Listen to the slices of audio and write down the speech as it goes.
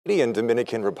Haiti and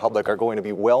Dominican Republic are going to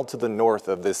be well to the north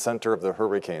of the center of the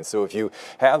hurricane. So if you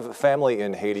have family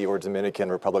in Haiti or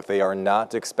Dominican Republic, they are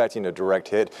not expecting a direct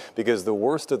hit because the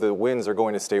worst of the winds are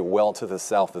going to stay well to the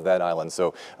south of that island.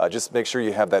 So just make sure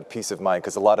you have that peace of mind,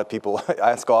 because a lot of people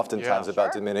ask oftentimes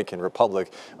about Dominican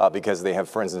Republic because they have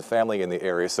friends and family in the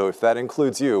area. So if that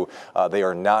includes you, they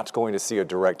are not going to see a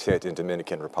direct hit in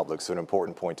Dominican Republic. So an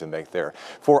important point to make there.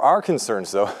 For our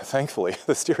concerns, though, thankfully,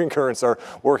 the steering currents are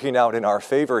working out in our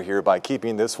favor here by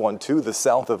keeping this one to the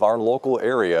south of our local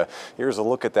area. Here's a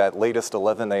look at that latest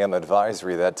 11 a.m.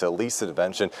 advisory that Lisa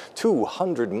mentioned.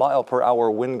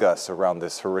 200-mile-per-hour wind gusts around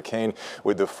this hurricane,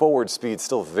 with the forward speed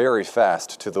still very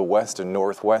fast to the west and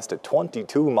northwest at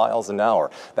 22 miles an hour.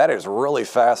 That is really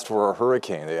fast for a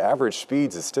hurricane. The average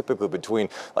speeds is typically between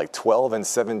like 12 and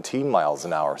 17 miles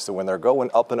an hour. So when they're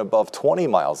going up and above 20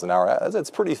 miles an hour,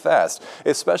 that's pretty fast,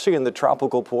 especially in the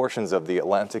tropical portions of the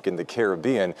Atlantic and the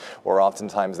Caribbean, where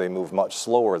oftentimes they move much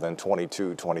slower than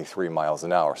 22, 23 miles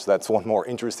an hour. So that's one more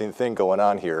interesting thing going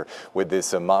on here with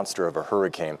this monster of a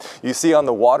hurricane. You see on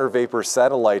the water vapor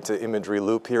satellite imagery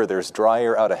loop here, there's dry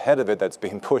air out ahead of it that's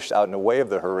being pushed out in the way of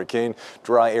the hurricane,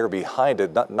 dry air behind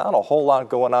it. Not a whole lot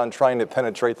going on trying to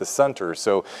penetrate the center,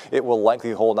 so it will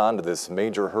likely hold on to this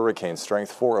major hurricane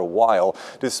strength for a while,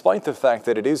 despite the fact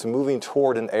that it is moving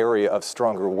toward an area of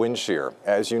stronger wind shear.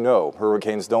 As you know,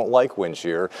 hurricanes don't like wind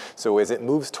shear, so as it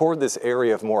moves toward this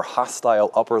area of more hostile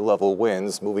upper level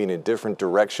winds moving in different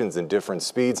directions and different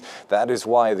speeds, that is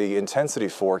why the intensity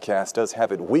forecast does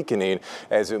have it weakening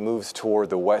as it moves toward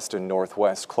the west and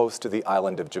northwest close to the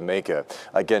island of Jamaica.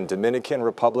 Again, Dominican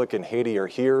Republic and Haiti are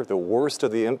here. The worst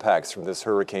of the impacts from this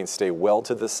hurricane stay well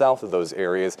to the south of those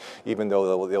areas, even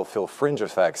though they'll feel fringe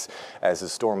effects as the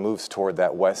storm moves toward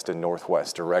that west and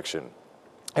northwest direction.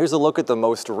 Here's a look at the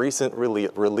most recent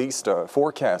released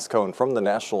forecast cone from the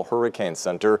National Hurricane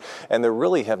Center, and there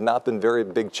really have not been very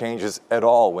big changes at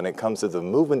all when it comes to the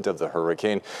movement of the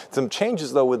hurricane. Some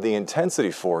changes, though, with the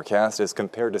intensity forecast as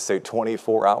compared to, say,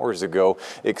 24 hours ago,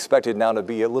 expected now to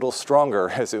be a little stronger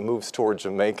as it moves toward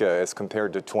Jamaica as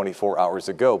compared to 24 hours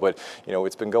ago. But, you know,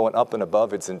 it's been going up and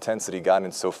above its intensity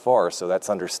guidance so far, so that's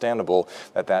understandable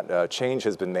that change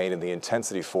has been made in the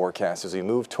intensity forecast as we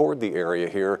move toward the area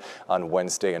here on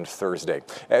Wednesday and Thursday.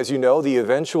 As you know, the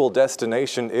eventual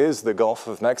destination is the Gulf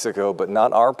of Mexico, but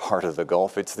not our part of the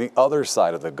Gulf. It's the other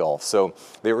side of the Gulf. So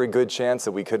there is a good chance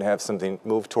that we could have something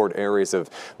move toward areas of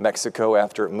Mexico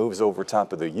after it moves over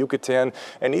top of the Yucatan.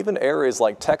 And even areas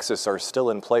like Texas are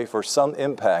still in play for some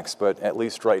impacts, but at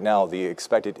least right now, the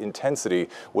expected intensity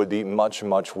would be much,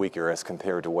 much weaker as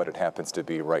compared to what it happens to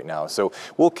be right now. So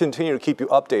we'll continue to keep you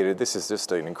updated. This is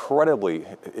just an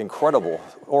incredible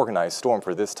organized storm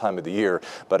for this time of the year.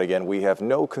 But again, we have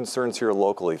no concerns here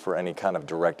locally for any kind of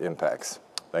direct impacts.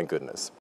 Thank goodness.